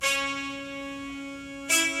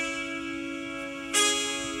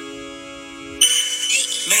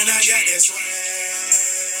Man, I got that swag.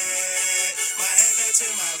 My head back to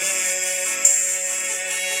my bed.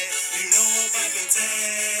 You know I'm poppin'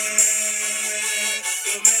 tag.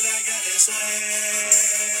 Yo, man, I got that swag.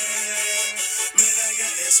 Man, I got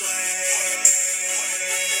that swag.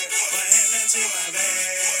 My head back to my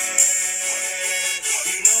bed.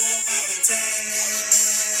 You know I'm poppin' tag.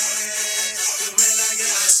 Yo, man, I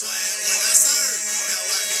got that swag. When I serve, now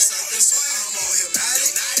I be surfing swag. I'm on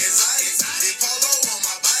hypnotic, exotic. The polo on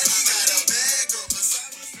my body, got a bag girl beside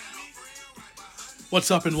me. What's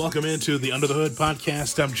up, and welcome into the Under the Hood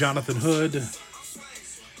podcast. I'm Jonathan Hood.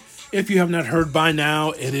 If you have not heard by now,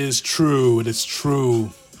 it is true. It is true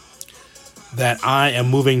that I am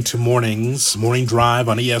moving to morning drive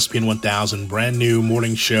on ESPN 1000, brand new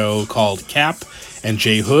morning show called Cap and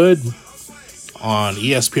J Hood on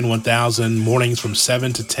ESPN 1000, mornings from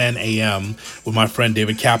 7 to 10 a.m. with my friend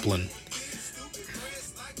David Kaplan.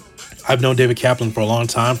 I've known David Kaplan for a long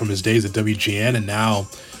time, from his days at WGN, and now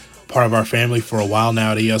part of our family for a while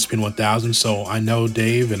now at ESPN 1000. So I know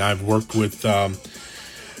Dave, and I've worked with Cap,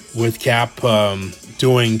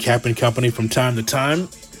 doing Cap and Company from time to time.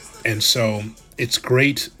 And so it's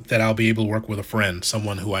great that I'll be able to work with a friend,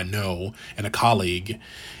 someone who I know, and a colleague.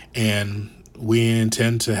 And we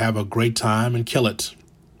intend to have a great time and kill it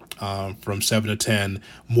from 7 to 10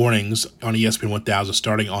 mornings on ESPN 1000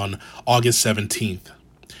 starting on August 17th.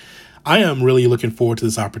 I am really looking forward to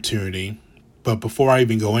this opportunity. But before I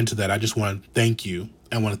even go into that, I just want to thank you.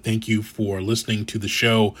 I want to thank you for listening to the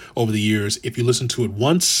show over the years. If you listen to it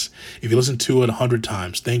once, if you listen to it 100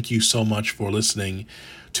 times, thank you so much for listening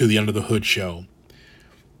to the Under the Hood show.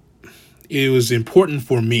 It was important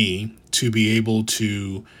for me to be able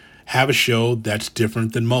to have a show that's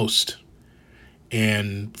different than most.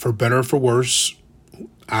 And for better or for worse,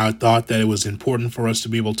 I thought that it was important for us to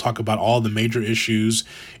be able to talk about all the major issues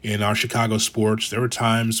in our Chicago sports. There were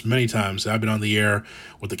times, many times, that I've been on the air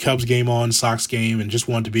with the Cubs game on, Sox game, and just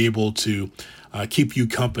wanted to be able to keep you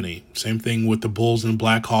company. Same thing with the Bulls and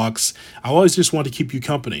Blackhawks. I always just wanted to keep you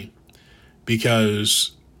company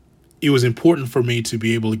because it was important for me to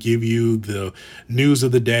be able to give you the news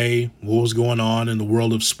of the day, what was going on in the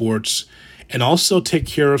world of sports, and also take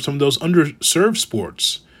care of some of those underserved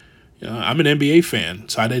sports. I'm an NBA fan,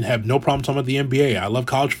 so I didn't have no problem talking about the NBA. I love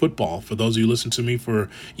college football. For those of you who listen to me for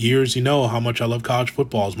years, you know how much I love college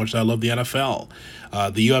football, as much as I love the NFL,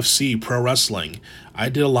 the UFC, pro wrestling. I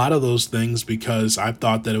did a lot of those things because I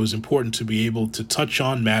thought that it was important to be able to touch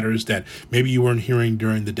on matters that maybe you weren't hearing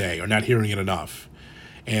during the day or not hearing it enough.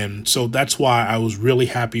 And so that's why I was really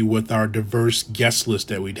happy with our diverse guest list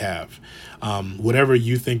that we'd have. Whatever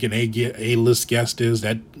you think an A-list guest is,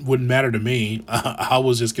 that wouldn't matter to me. I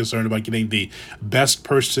was just concerned about getting the best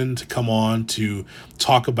person to come on to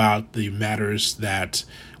talk about the matters that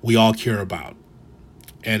we all care about.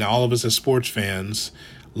 And all of us as sports fans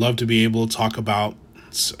love to be able to talk about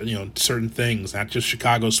certain things, not just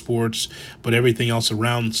Chicago sports, but everything else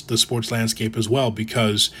around the sports landscape as well.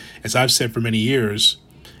 Because, as I've said for many years,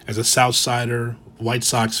 as a Southsider, White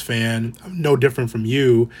Sox fan, I'm no different from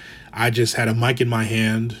you. I just had a mic in my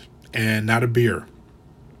hand and not a beer.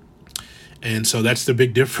 And so that's the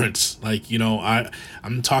big difference.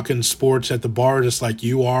 I'm talking sports at the bar just like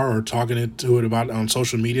you are, or talking about on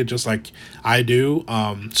social media just like I do.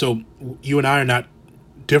 So you and I are not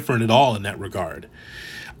different at all in that regard.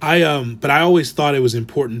 But I always thought it was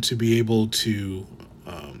important to be able to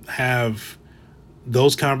have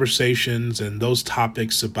those conversations and those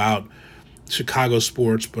topics about Chicago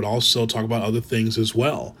sports, but also talk about other things as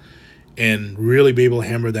well, and really be able to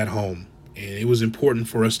hammer that home. And it was important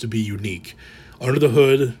for us to be unique. Under the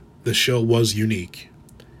Hood, the show was unique.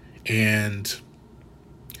 And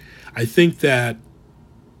I think that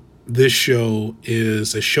this show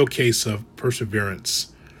is a showcase of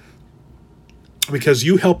perseverance, because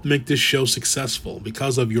you helped make this show successful.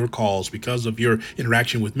 Because of your calls, because of your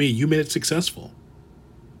interaction with me, you made it successful.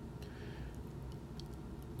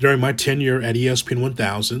 During my tenure at ESPN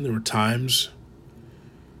 1000, there were times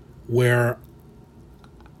where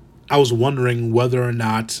I was wondering whether or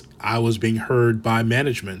not I was being heard by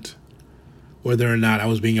management, whether or not I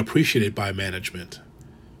was being appreciated by management.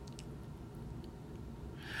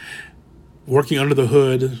 Working under the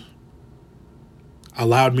hood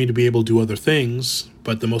allowed me to be able to do other things,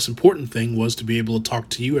 but the most important thing was to be able to talk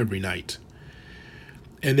to you every night.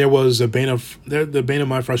 And there was the bane of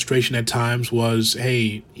my frustration at times was,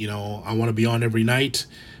 hey, I want to be on every night.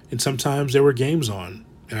 And sometimes there were games on,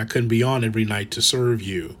 and I couldn't be on every night to serve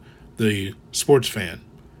you, the sports fan.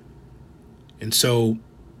 And so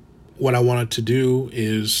what I wanted to do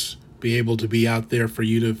is be able to be out there for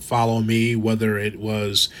you to follow me, whether it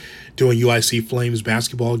was doing UIC Flames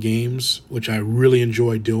basketball games, which I really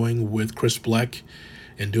enjoy doing with Chris Bleck,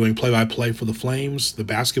 and doing play-by-play for the Flames, the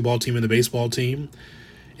basketball team and the baseball team.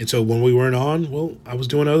 And so when we weren't on, well, I was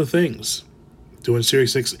doing other things. Doing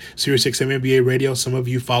Sirius XM NBA radio. Some of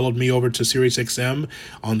you followed me over to Sirius XM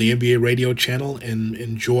on the NBA radio channel and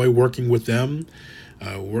enjoy working with them.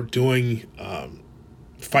 We're doing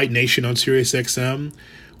Fight Nation on Sirius XM,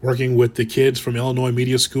 working with the kids from Illinois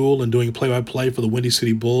Media School and doing play-by-play for the Windy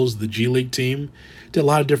City Bulls, the G League team. Did a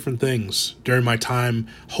lot of different things during my time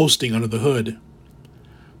hosting Under the Hood.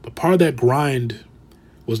 But part of that grind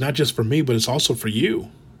was not just for me, but it's also for you.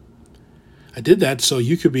 I did that so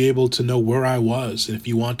you could be able to know where I was, and if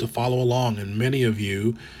you want to follow along. And many of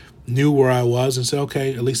you knew where I was and said,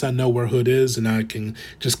 okay, at least I know where Hood is, and I can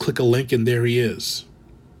just click a link and there he is.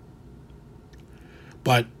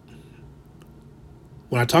 But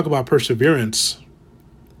when I talk about perseverance,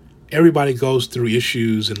 everybody goes through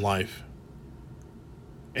issues in life.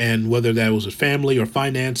 And whether that was with family or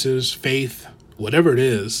finances, faith, whatever it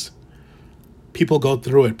is, people go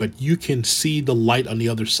through it, but you can see the light on the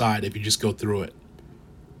other side if you just go through it.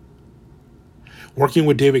 Working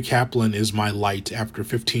with David Kaplan is my light after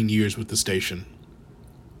 15 years with the station.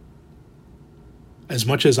 As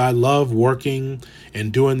much as I love working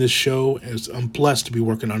and doing this show, I'm blessed to be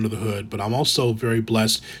working Under the Hood, but I'm also very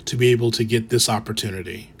blessed to be able to get this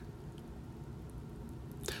opportunity.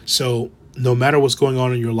 So no matter what's going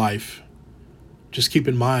on in your life, just keep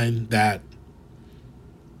in mind that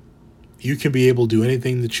you can be able to do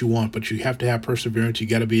anything that you want, but you have to have perseverance. You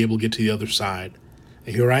got to be able to get to the other side.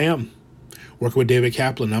 And here I am, working with David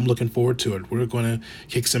Kaplan. I'm looking forward to it. We're going to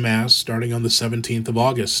kick some ass starting on the 17th of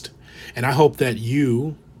August. And I hope that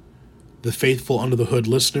you, the faithful Under the Hood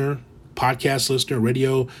listener, podcast listener,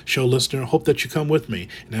 radio show listener, hope that you come with me.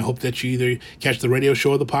 And I hope that you either catch the radio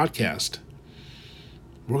show or the podcast.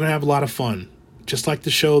 We're going to have a lot of fun. Just like the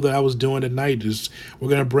show that I was doing at night, we're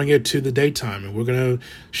going to bring it to the daytime, and we're going to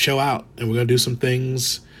show out, and we're going to do some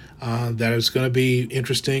things that is going to be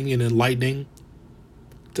interesting and enlightening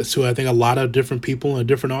to, I think, a lot of different people and a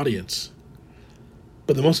different audience.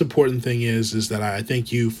 But the most important thing is that I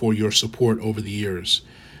thank you for your support over the years.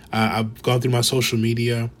 I've gone through my social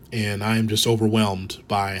media, and I am just overwhelmed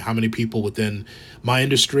by how many people within my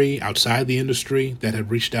industry, outside the industry, that have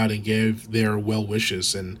reached out and gave their well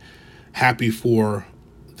wishes and happy for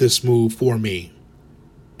this move for me.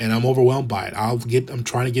 And I'm overwhelmed by it. I'm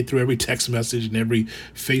trying to get through every text message and every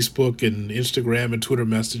Facebook and Instagram and Twitter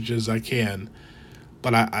message as I can.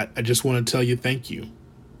 But I just want to tell you thank you.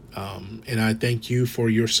 And I thank you for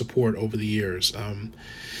your support over the years.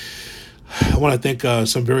 I want to thank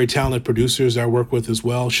some very talented producers I work with as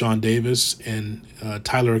well, Sean Davis and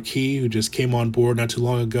Tyler Key, who just came on board not too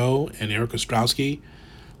long ago, and Erica Strowski.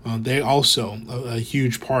 They also a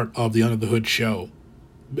huge part of the Under the Hood show,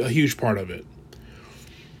 a huge part of it.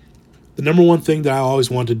 The number one thing that I always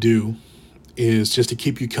want to do is just to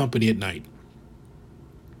keep you company at night.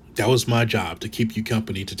 That was my job, to keep you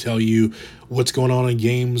company, to tell you what's going on in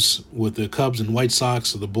games with the Cubs and White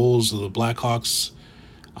Sox, or the Bulls, or the Blackhawks.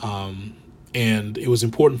 And it was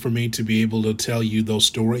important for me to be able to tell you those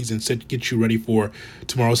stories and get you ready for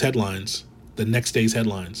tomorrow's headlines, the next day's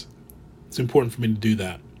headlines. It's important for me to do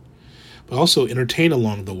that. But also entertain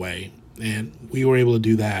along the way. And we were able to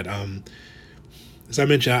do that. As I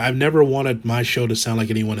mentioned, I've never wanted my show to sound like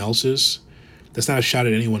anyone else's. That's not a shot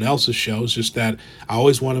at anyone else's show. It's just that I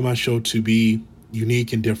always wanted my show to be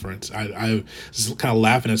unique and different. I was kind of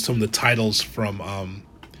laughing at some of the titles from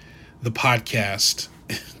the podcast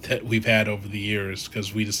that we've had over the years,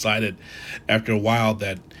 because we decided after a while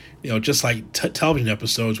that, just like television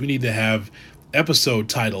episodes, we need to have episode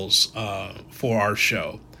titles for our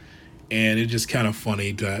show. And it's just kind of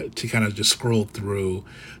funny to kind of just scroll through.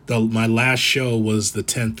 My last show was the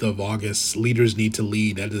 10th of August, Leaders Need to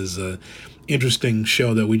Lead. That is a interesting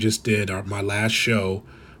show that we just did, my last show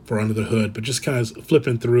for Under the Hood. But just kind of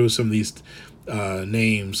flipping through some of these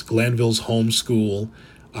names: Glanville's Homeschool,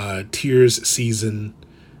 Tears Season,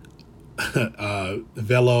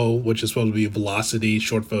 Velo, which is supposed to be Velocity,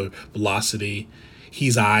 short for Velocity,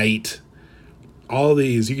 He's Aight. All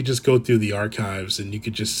these, you could just go through the archives and you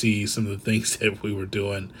could just see some of the things that we were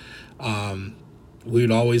doing. We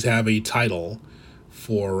would always have a title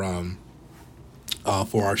for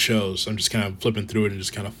our shows. I'm just kind of flipping through it and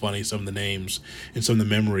just kind of funny, some of the names and some of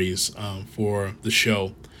the memories for the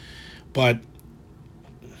show. But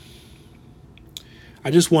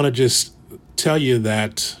I just want to just tell you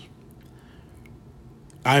that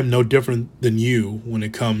I am no different than you when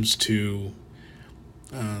it comes to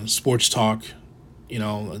sports talk You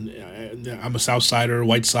know, I'm a Southsider,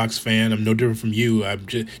 White Sox fan. I'm no different from you. I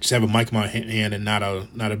just have a mic in my hand and not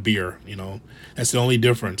a beer. You know, that's the only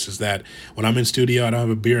difference. Is that when I'm in studio, I don't have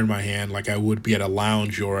a beer in my hand like I would be at a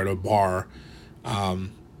lounge or at a bar.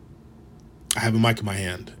 I have a mic in my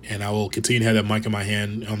hand, and I will continue to have that mic in my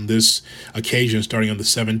hand on this occasion, starting on the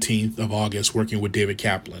 17th of August, working with David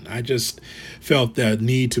Kaplan. I just felt that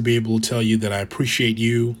need to be able to tell you that I appreciate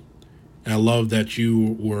you, and I love that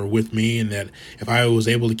you were with me, and that if I was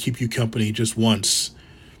able to keep you company just once,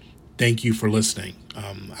 thank you for listening.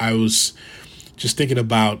 I was just thinking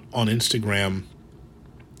about on Instagram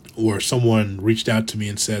where someone reached out to me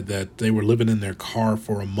and said that they were living in their car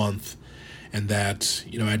for a month, and that,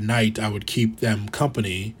 you know, at night I would keep them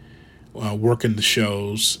company, working the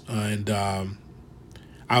shows, and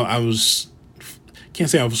I was, can't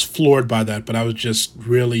say I was floored by that, but I was just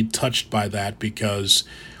really touched by that, because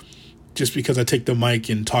just because I take the mic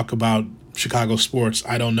and talk about Chicago sports,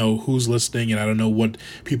 I don't know who's listening and I don't know what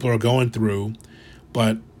people are going through,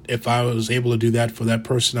 but if I was able to do that for that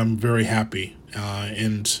person, I'm very happy,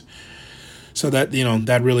 and so that, you know,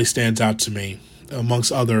 that really stands out to me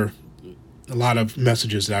amongst other a lot of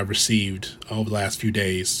messages that I've received over the last few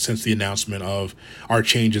days since the announcement of our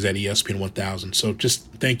changes at ESPN 1000. So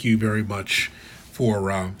just thank you very much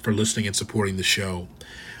for listening and supporting the show.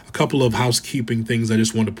 A couple of housekeeping things I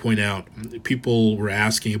just want to point out. People were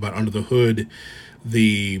asking about Under the Hood,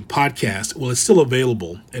 the podcast. Well, it's still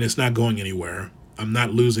available and it's not going anywhere. I'm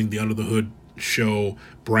not losing the Under the Hood show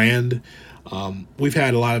brand. We've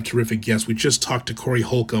had a lot of terrific guests. We just talked to Corey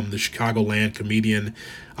Holcomb, the Chicagoland comedian,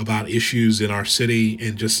 about issues in our city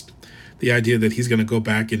and just the idea that he's going to go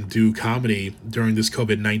back and do comedy during this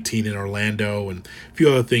COVID-19 in Orlando, and a few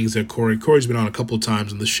other things that Corey's been on a couple of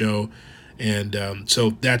times on the show. And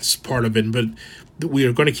so that's part of it. But we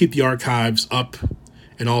are going to keep the archives up.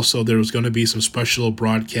 And also there's going to be some special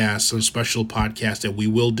broadcasts, some special podcasts that we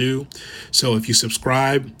will do. So if you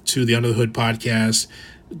subscribe to the Under the Hood podcast,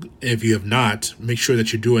 if you have not, make sure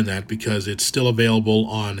that you're doing that, because it's still available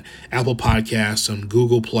on Apple Podcasts, on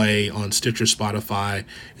Google Play, on Stitcher, Spotify.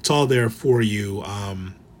 It's all there for you.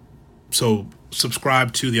 So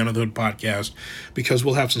subscribe to the Under the Hood podcast, because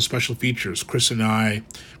we'll have some special features. Chris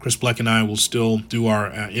Bleck and I will still do our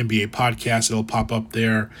NBA podcast. It'll pop up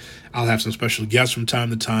there. I'll have some special guests from time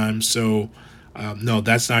to time. So no,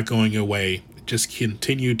 that's not going away. Just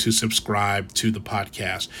continue to subscribe to the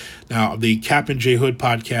podcast. Now, the Cap and J Hood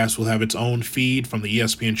podcast will have its own feed from the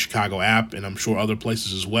ESPN Chicago app, and I'm sure other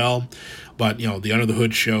places as well. But, you know, the Under the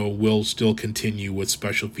Hood show will still continue with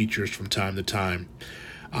special features from time to time.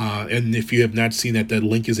 And if you have not seen that, that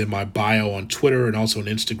link is in my bio on Twitter and also on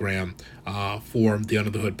Instagram for the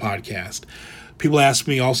Under the Hood podcast. People ask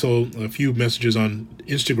me also a few messages on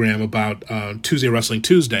Instagram about Tuesday Wrestling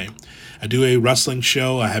Tuesday. I do a wrestling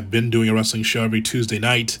show. I have been doing a wrestling show every Tuesday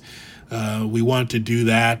night. We want to do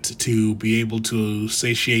that to be able to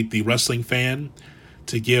satiate the wrestling fan,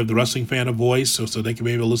 to give the wrestling fan a voice so they can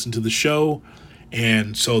be able to listen to the show.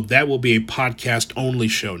 And so that will be a podcast-only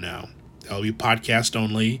show now. That'll be podcast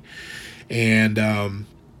only. And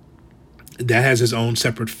that has its own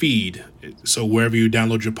separate feed. So wherever you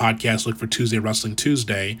download your podcast, look for Tuesday Wrestling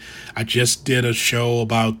Tuesday. I just did a show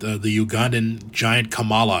about the Ugandan giant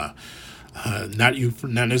Kamala. Not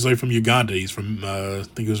necessarily from Uganda. He's from, I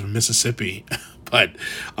think he was from Mississippi. But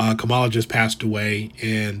Kamala just passed away,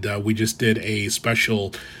 and we just did a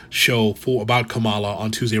special show about Kamala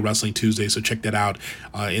on Tuesday Wrestling Tuesday. So check that out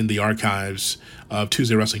in the archives of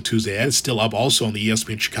Tuesday Wrestling Tuesday. And it's still up also on the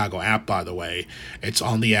ESPN Chicago app, by the way. It's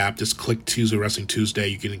on the app. Just click Tuesday Wrestling Tuesday.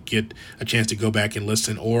 You can get a chance to go back and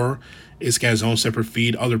listen, or it's got its own separate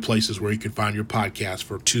feed, other places where you can find your podcast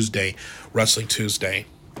for Tuesday Wrestling Tuesday.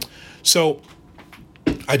 So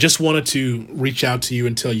I just wanted to reach out to you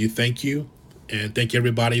and tell you thank you. And thank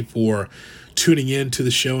everybody for tuning in to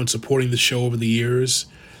the show and supporting the show over the years.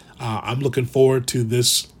 I'm looking forward to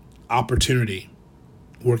this opportunity,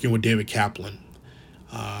 working with David Kaplan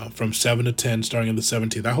from 7 to 10, starting on the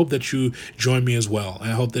 17th. I hope that you join me as well.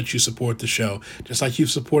 I hope that you support the show. Just like you've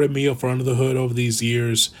supported me for Under the Hood over these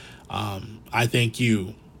years, I thank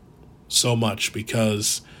you so much,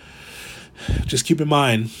 because just keep in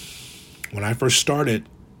mind, when I first started,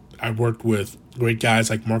 I worked with great guys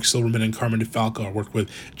like Mark Silverman and Carmen DeFalco. I worked with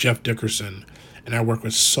Jeff Dickerson, and I worked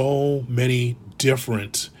with so many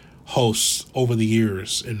different hosts over the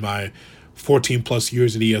years in my 14 plus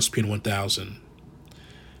years at ESPN 1000.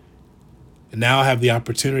 And now I have the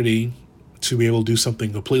opportunity to be able to do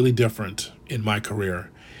something completely different in my career,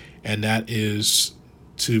 and that is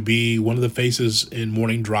to be one of the faces in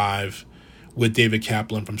Morning Drive with David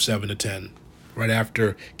Kaplan from 7 to 10. right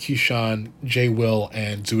after Keyshawn, J. Will,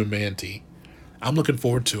 and Zubamanti. I'm looking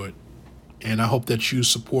forward to it. And I hope that you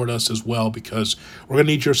support us as well, because we're going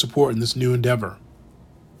to need your support in this new endeavor.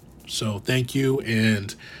 So thank you.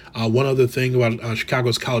 And one other thing about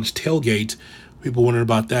Chicago's College Tailgate, people wondering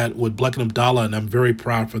about that with Bleck and Abdallah, and I'm very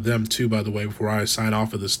proud for them too, by the way, before I sign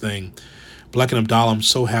off of this thing. Bleck and Abdallah, I'm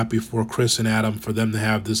so happy for Chris and Adam, for them to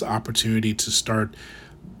have this opportunity to start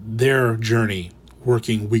their journey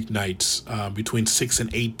working weeknights between 6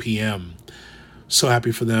 and 8 p.m. So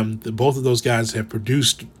happy for them. Both of those guys have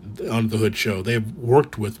produced Under the Hood show. They have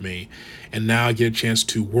worked with me, and now I get a chance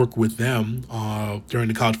to work with them during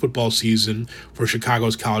the college football season for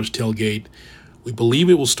Chicago's College Tailgate. We believe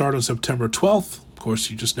it will start on September 12th. Of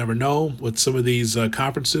course, you just never know with some of these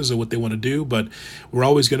conferences or what they want to do, but we're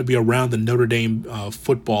always going to be around the Notre Dame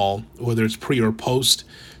football, whether it's pre or post.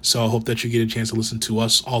 So I hope that you get a chance to listen to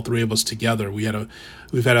us, all three of us together.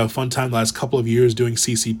 We've had a fun time the last couple of years doing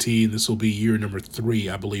CCT, and this will be year number 3,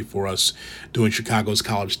 I believe, for us doing Chicago's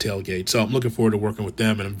College Tailgate. So I'm looking forward to working with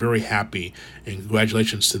them, and I'm very happy, and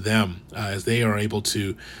congratulations to them as they are able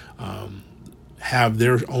to have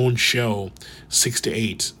their own show 6 to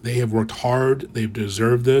 8. They have worked hard. They've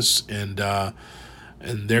deserved this, and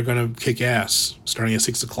they're going to kick ass starting at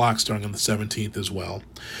 6 o'clock, starting on the 17th as well.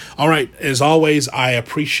 All right. As always, I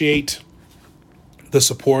appreciate the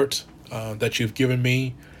support that you've given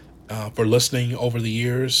me for listening over the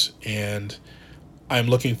years, and I'm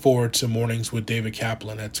looking forward to Mornings with David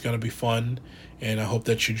Kaplan. It's going to be fun, and I hope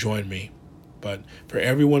that you join me. But for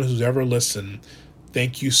everyone who's ever listened,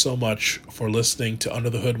 thank you so much for listening to Under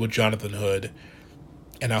the Hood with Jonathan Hood,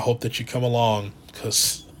 and I hope that you come along,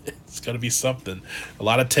 because it's going to be something. A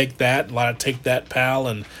lot of take that, pal,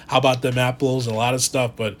 and how about them apples, and a lot of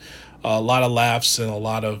stuff, but a lot of laughs and a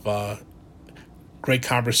lot of great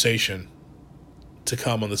conversation to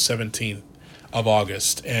come on the 17th of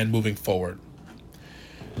August and moving forward.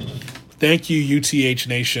 Thank you, UTH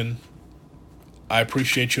Nation. I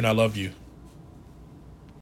appreciate you and I love you.